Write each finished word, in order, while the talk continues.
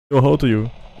How old are you?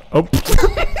 Oh.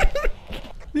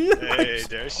 Hey,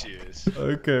 there she is.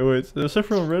 Okay, wait. Is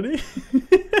everyone ready?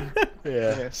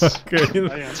 Yes. Okay.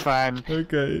 It's fine.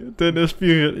 Okay. Then is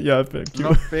spier. Ja, thank you.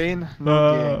 No pain,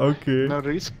 no gain. Okay. No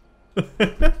risk.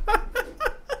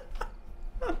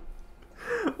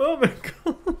 Oh my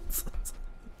god.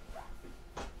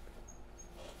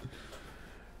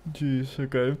 Jeez,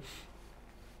 okay.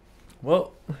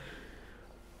 Well.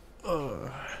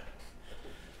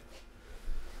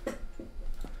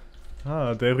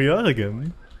 There we are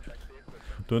again.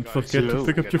 Don't Guys, forget to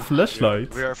pick up your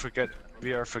flashlight.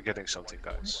 We are forgetting something,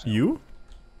 guys. You?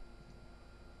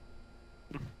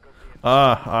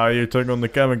 You're turning on the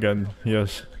cam again.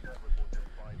 Yes.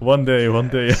 One day I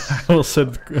will set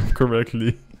it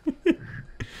correctly.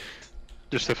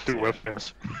 Just have 2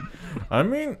 weapons. I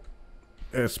mean,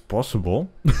 it's possible.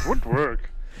 Would work.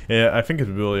 Yeah, I think it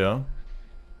will, yeah.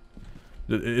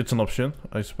 It's an option,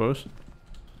 I suppose.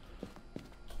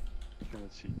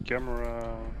 Let's see,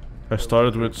 camera. I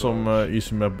started with some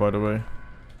easy map, by the way.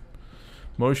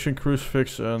 Motion,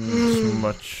 crucifix, and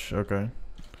smudge. Okay.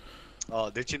 Oh,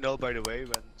 did you know, by the way,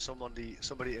 when somebody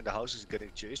in the house is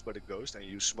getting chased by the ghost and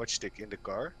you smudge stick in the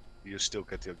car, you still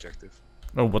get the objective.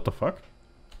 Oh, what the fuck?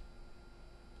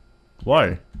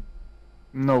 Why?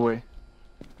 No way.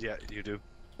 Yeah, you do.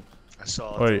 I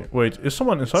saw. Wait, is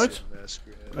someone inside?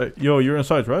 Yo, you're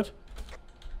inside, right?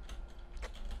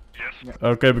 Yes. Yeah.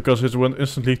 Okay, because it went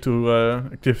instantly to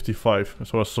activity 5,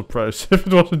 so I was surprised if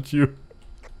it wasn't you.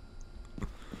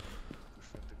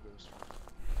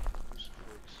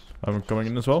 I'm coming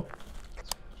in as well.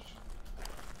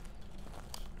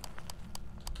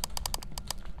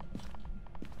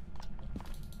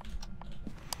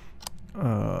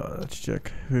 Let's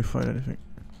check if we find anything.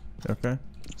 Okay.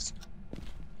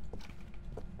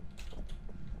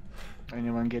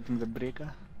 Anyone getting the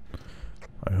breaker?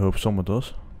 I hope someone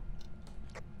does.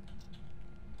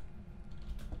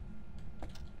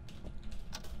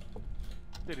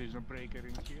 There is no breaker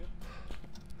in here.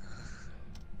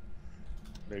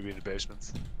 Maybe in the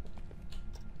basement.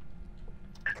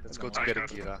 Let's go to get it,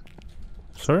 Kira.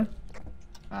 Sorry?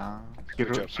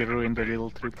 Good job. He ruined the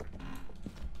little trip.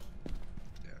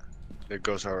 There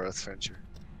goes our adventure.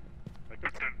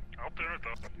 I'll turn it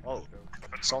off. Oh,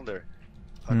 Sander.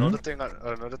 Hmm? Another thing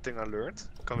I learned.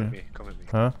 Come with me. Come with me.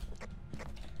 Huh?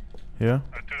 Yeah?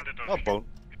 I turned it Oh, off. bone.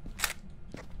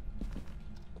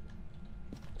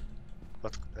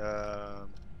 But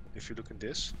if you look in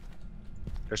this,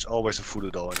 there's always a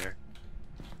voodoo doll in here.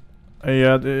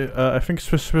 Yeah, I think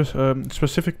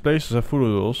specific places have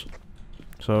voodoo dolls.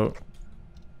 So,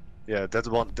 Yeah, that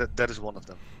is one of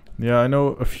them. yeah, I know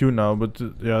a few now, but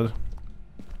yeah,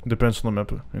 depends on the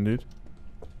map, indeed.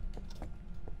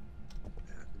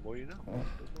 The more you know. The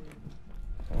more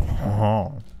you know.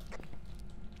 Oh.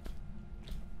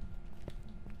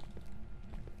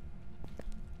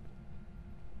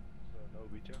 So no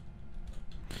Ouija.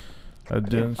 I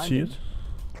didn't find see him. it.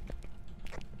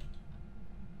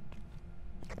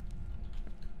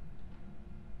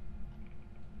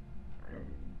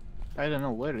 I don't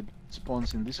know where it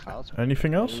spawns in this house.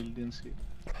 Anything I else? really didn't see it.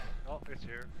 Oh, it's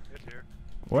here. It's here.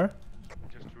 Where?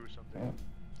 Just threw something.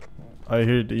 I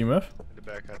hear the EMF. In the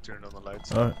back, I turned on the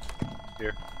lights.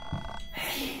 Here.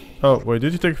 Oh, wait,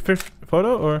 did you take a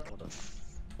photo or? What the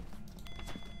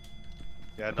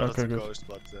yeah, not Okay, a good. ghost,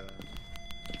 but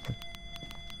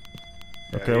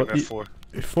Okay, yeah, what? EMF 4.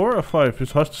 4 or 5?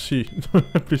 It's hard to see.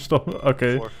 Please stop.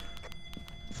 Okay.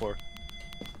 4.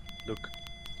 Look,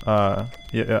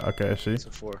 Yeah, okay, I see. it's a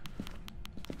 4.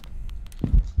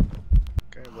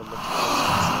 Okay, well look.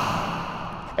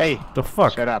 Hey! The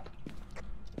fuck? Shut up.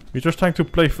 You're just trying to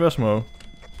play Phasmo.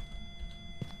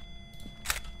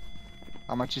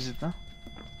 How much is it now?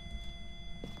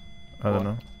 I don't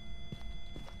know.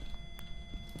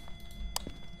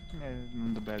 Yeah,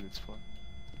 on the bed it's for.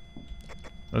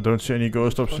 I don't see any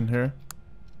ghost orbs in here.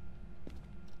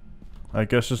 I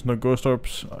guess there's no ghost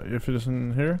orbs if it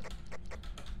isn't here.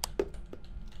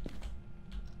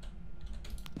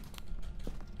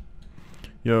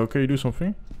 Yo, can you do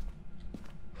something?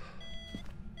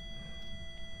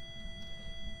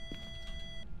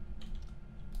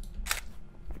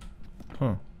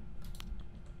 Huh.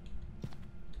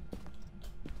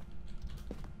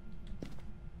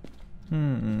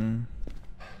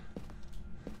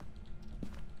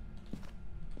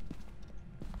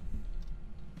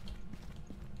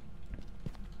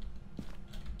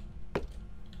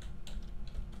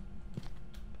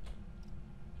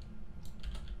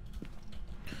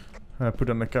 I put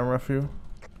on the camera for you.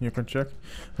 You can check.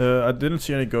 I didn't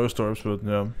see any ghost orbs, but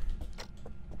yeah.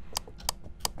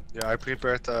 Yeah, I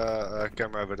prepared a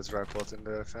camera with a tripod in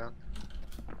the van.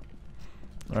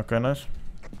 Okay, nice.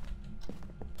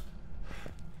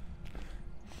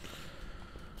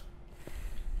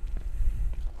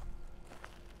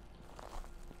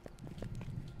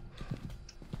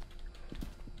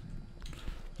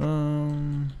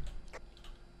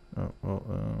 Oh well.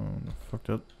 Fuck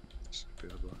that.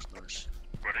 Spirit box, nice.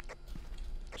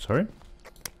 Sorry.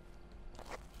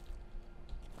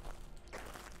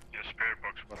 Your spirit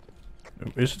box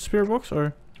button. Is it spirit box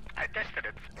or? I tested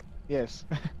it. Yes.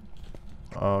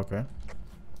 Oh, okay.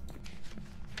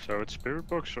 So it's spirit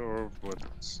box or what?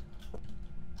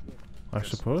 I Yes.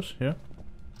 suppose. Yeah.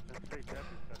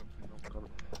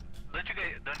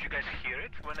 Don't you guys hear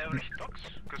it whenever he talks?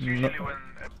 Because No. usually when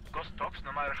a ghost talks,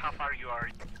 no matter how far you are,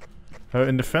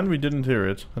 In the fan we didn't hear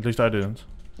it. At least I didn't.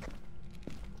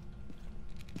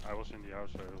 I was in the house,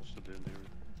 I also didn't hear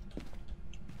it.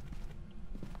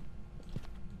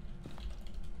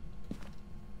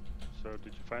 So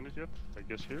did you find it yet? I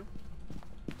guess here?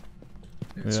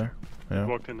 Yes, Yeah. Yeah.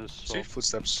 Walked in this See,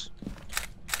 footsteps.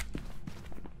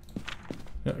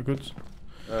 Yeah. Good.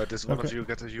 Did one of Okay. you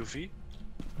get a UV?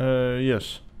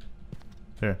 Yes.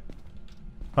 Here.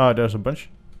 Ah, there's a bunch.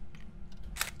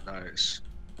 Nice.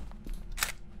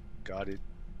 Got it,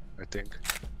 I think.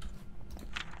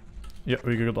 Yeah,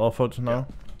 we got all photos now.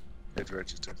 It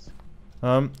registered.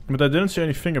 But I didn't see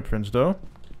any fingerprints though.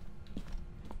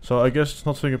 So I guess it's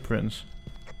not fingerprints.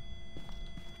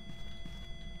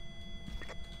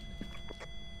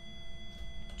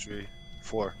 Three,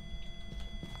 4.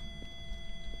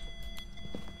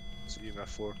 It's EMF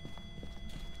 4.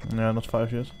 Yeah, not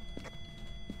 5 yet.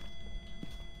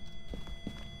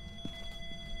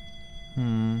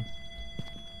 Hmm.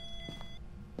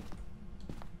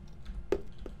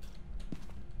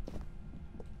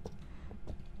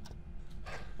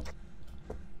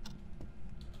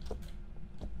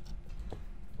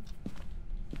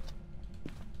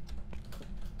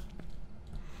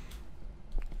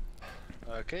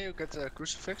 Can you get a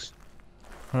crucifix?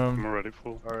 I'm already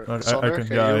full. Or I Sander, can-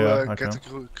 can yeah, you yeah, I get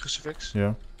can. a crucifix?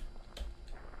 Yeah.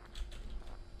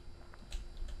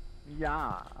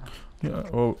 Yeah. Yeah.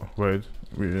 Oh, wait.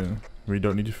 We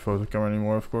don't need the photo camera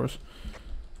anymore, of course.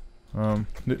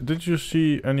 Did you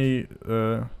see any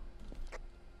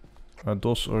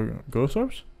DOS or ghost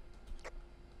orbs?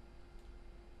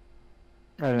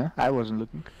 I don't know. I wasn't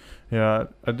looking. Yeah,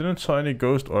 I didn't saw any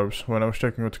ghost orbs when I was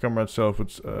checking with the camera itself.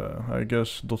 But I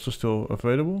guess DOS is still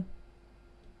available.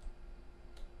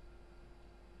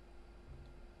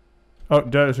 Oh,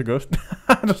 there is a ghost.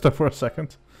 Just there for a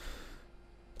second.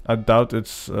 I doubt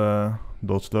it's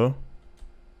dots though.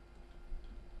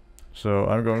 So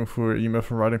I'm going for EMF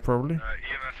and writing probably. EMF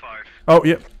 5. Oh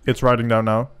yeah, it's writing down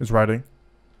now. It's writing.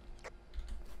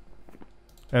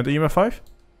 And EMF 5?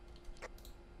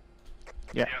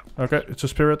 Yeah. Okay, it's a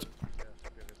spirit.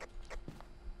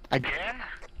 Again?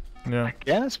 Yeah.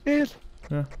 Again, a spirit?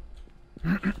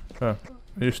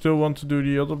 You still want to do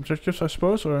the other objectives, I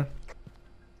suppose, or?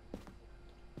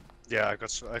 Yeah, I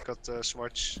got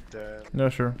smudge. Then Yeah,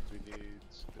 sure. we need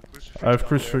the crucifix. I have down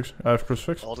crucifix. I have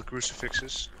crucifix. there. All the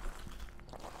crucifixes.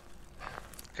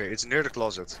 Okay, it's near the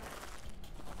closet.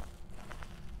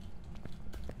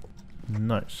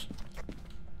 Nice.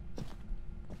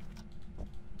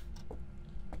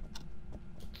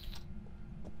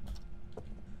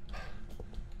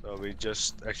 So we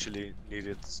just actually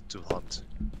needed to hunt.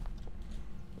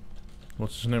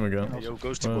 What's his name again? Hey, yo,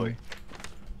 ghosty Uh, boy.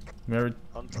 Mary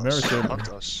Hunt Mary us. Taylor. Hunt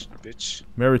us, bitch.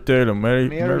 Mary Taylor, Mary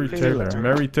Mary Taylor, Taylor.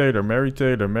 Mary Taylor, Mary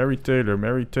Taylor, Mary Taylor,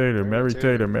 Mary Taylor, Mary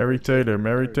Taylor, Mary Taylor,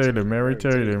 Mary Taylor, Mary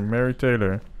Taylor, Mary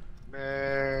Taylor.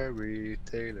 Mary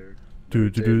Taylor. Do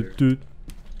do do do.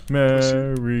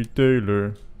 Mary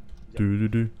Taylor. Do do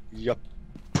do. Yup.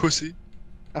 Pussy.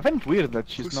 I find it weird that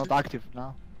she's Pussy. not active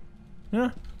now. Yeah.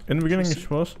 In the beginning Pussy. she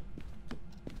was.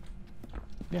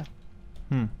 Yeah.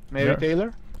 Hmm. Mary Yeah.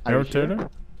 Taylor? Are Mary you here? Taylor?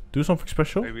 Do something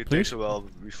special, Maybe it please. takes a while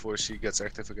before she gets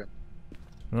active again.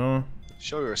 No.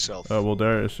 Show yourself. Well,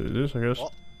 there it is, I guess. Oh.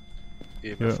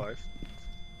 EMF Yeah. 5.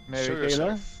 Mary Show Taylor?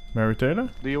 yourself. Mary Taylor?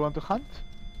 Do you want to hunt?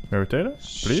 Mary Taylor?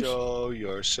 Please? Show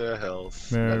yourself.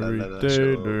 Mary la, la, la,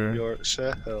 Taylor. Show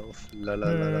yourself. La la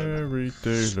la la. la. Mary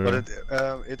Taylor. But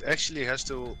it actually has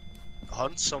to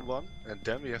hunt someone and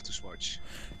then we have to smudge.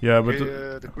 Yeah, but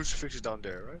Okay, the crucifix is down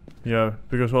there, right? yeah,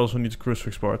 because we also need the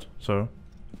crucifix part, so.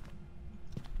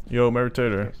 Yo, Mary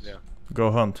Taylor, Yeah.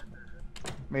 go hunt.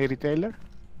 Mary Taylor?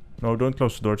 No, don't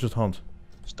close the door, just hunt.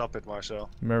 Stop it, Marcel.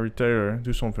 Mary Taylor,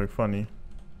 do something funny.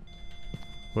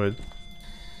 Wait.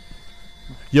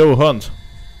 Yo, hunt.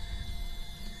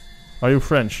 Are you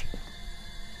French?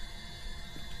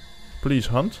 please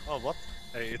hunt. Oh, what?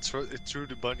 Hey, it threw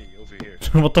the bunny over here.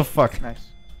 What the fuck? Nice.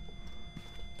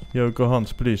 Yo, go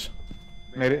hunt, please.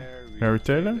 Mary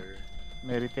Taylor?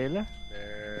 Mary Taylor?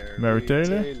 Mary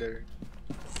Taylor?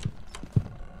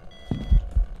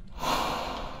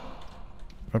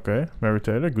 Okay, Mary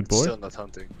Taylor, good boy. Still not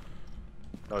hunting.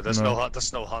 No, there's No.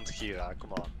 that's no hunt, Kira.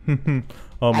 Come on.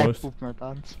 I Almost. poop my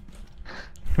pants.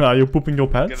 Ah, you're pooping your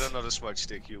pants? Get another smudge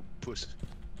stick, you puss.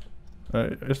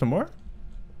 Is there more?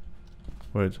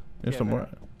 Wait, is Yeah, there there more?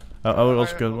 I will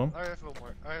also have get one. I have one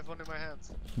more. I have one in my hand.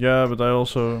 Yeah, but I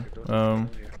also... I don't have one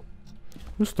here.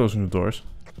 Who's closing the doors?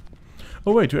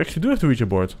 Oh wait, you actually do have to reach a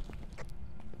board.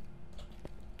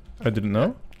 I didn't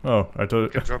know. Oh, I We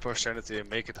thought... can drop our sanity and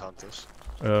make it hunt us.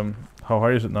 How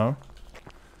high is it now?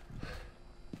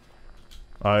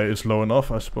 It's low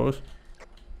enough, I suppose.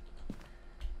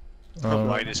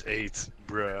 -8,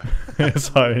 bruh. It's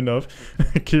high enough.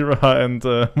 Kira and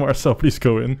Marcel, please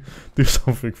go in. Do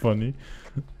something funny.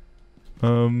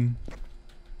 Oh,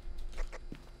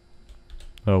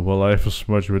 well, I have a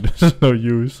smudge, but this is no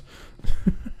use.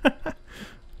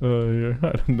 Yeah,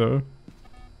 I don't know.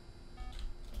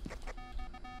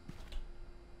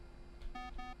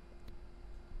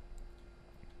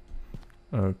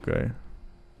 Okay.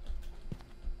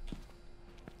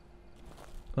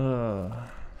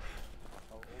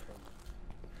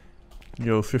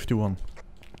 Yo, 51.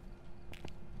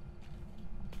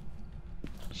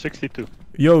 62.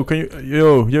 Yo, can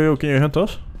you can you hunt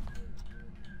us?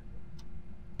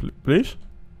 Please?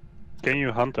 Can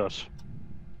you hunt us?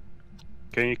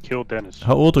 Can you kill Dennis?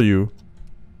 How old are you?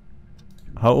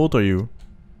 How old are you?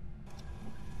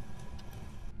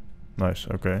 Nice,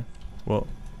 okay. Well.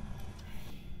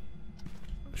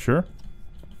 Sure?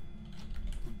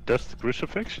 That's the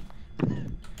crucifix?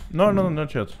 No,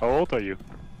 not yet. How old are you?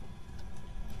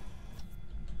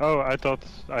 Oh, I thought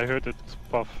I heard it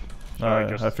puff. So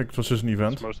I think it was just an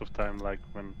event. it's most of the time like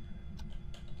when...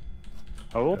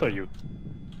 How old are you?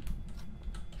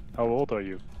 How old are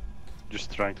you?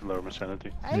 Just trying to lower my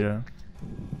sanity. Yeah.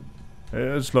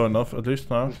 It's low enough, at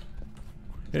least now.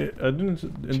 I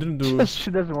didn't do... She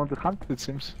doesn't want to hunt, it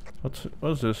seems. What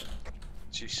is this?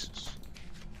 Jesus.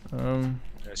 Um...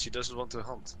 Yeah, she doesn't want to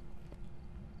hunt.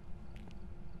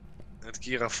 And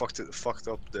Kira fucked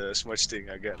up the smudge thing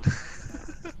again.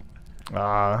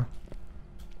 Ah...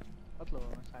 What low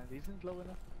on sanity? Isn't it low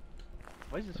enough?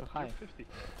 Why is it so high? 50.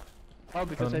 Oh,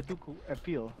 because I took a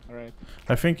peel. Alright.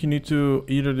 I think you need to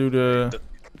either do the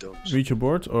Don't. reach a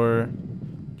board or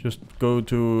just go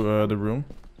to the room.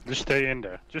 Just stay in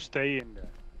there. Just stay in there.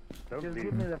 Don't Just leave.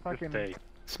 give me the Just fucking stay.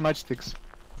 smudge sticks.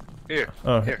 Here.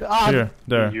 Oh, Here. here,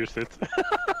 there, You used it.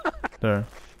 there.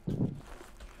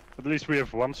 At least we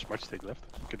have one smudge stick left.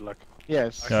 Good luck.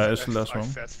 Yes. Yeah, it's the last I one.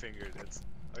 fat fingered it.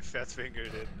 I fat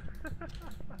fingered it.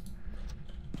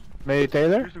 Mary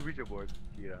Taylor? Here's the Ouija board,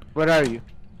 Kira. Where are you?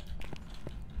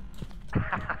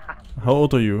 How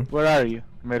old are you? Where are you,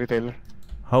 Mary Taylor?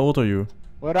 How old are you?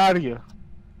 Where are you?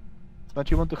 Don't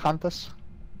you want to hunt us?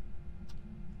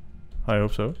 I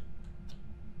hope so.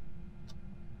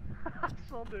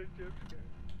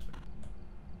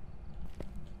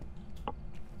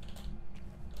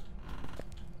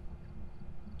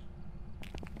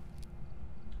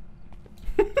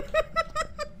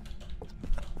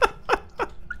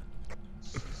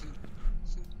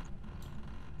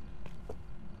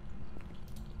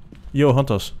 Yo,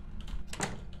 hunt us.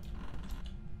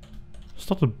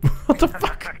 Stop the... What the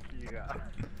fuck?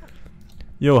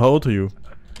 Yo, how old are you?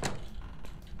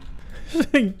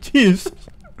 Jeez.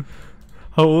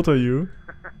 How old are you?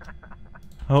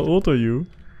 How old are you?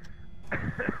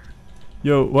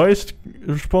 Yo, why is it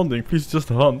responding? Please just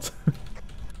hunt.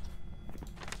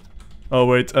 Oh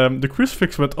wait, the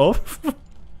crucifix went off.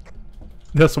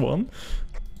 That's one.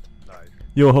 Nice.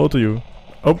 Yo, how old are you?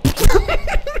 Oh.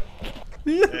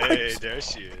 Hey, there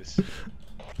she is.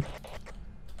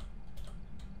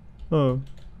 Oh.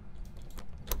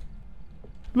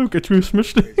 Look, I threw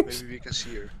smudge Wait, things. maybe we can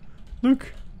see her.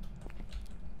 Look.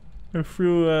 I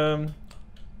threw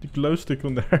the glow stick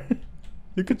on there.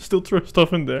 You can still throw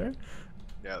stuff in there.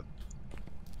 Yeah.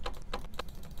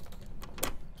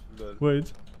 But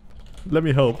Wait. Let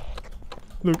me help.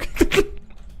 Look.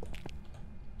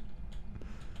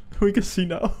 We can see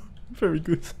now. Very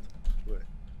good.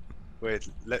 wait,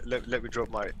 let me drop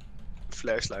my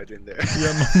flashlight in there.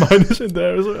 Yeah, mine is in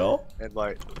there as well. And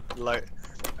my light.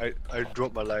 I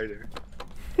dropped my lighter.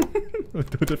 I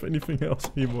don't have anything else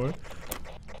anymore.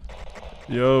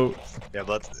 Yo. Yeah,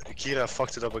 but Kira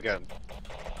fucked it up again.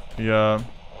 Yeah.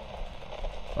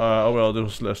 Oh well, there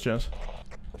was less chance.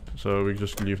 So we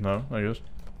just leave now, I guess.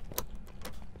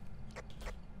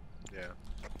 Yeah.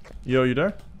 Yo, you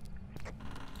there?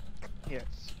 Yes.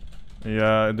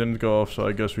 Yeah, it didn't go off, so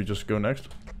I guess we just go next.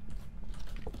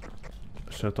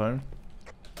 Set time.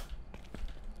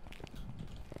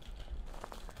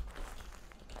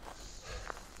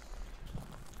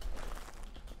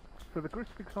 So the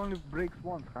crucifix only breaks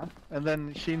once, huh? And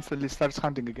then she instantly starts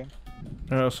hunting again.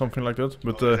 Something like that.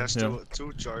 But Oh, it has yeah.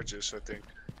 two charges, I think.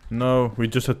 No, we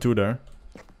just had 2 there.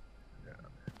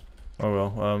 Oh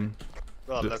well.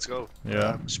 Well, let's go.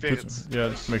 Yeah. Spirit.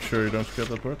 Yeah. Make sure you don't forget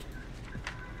that word.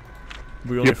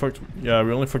 We only fucked. Yeah,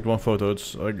 we only fucked 1 photo.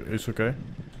 It's okay.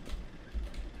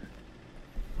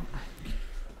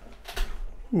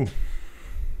 Ooh.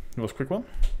 It was a quick one.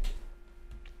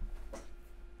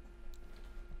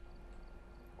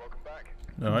 Welcome back.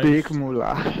 Nice. Big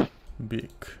moolah.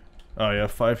 Big. Oh yeah,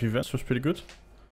 5 events was pretty good.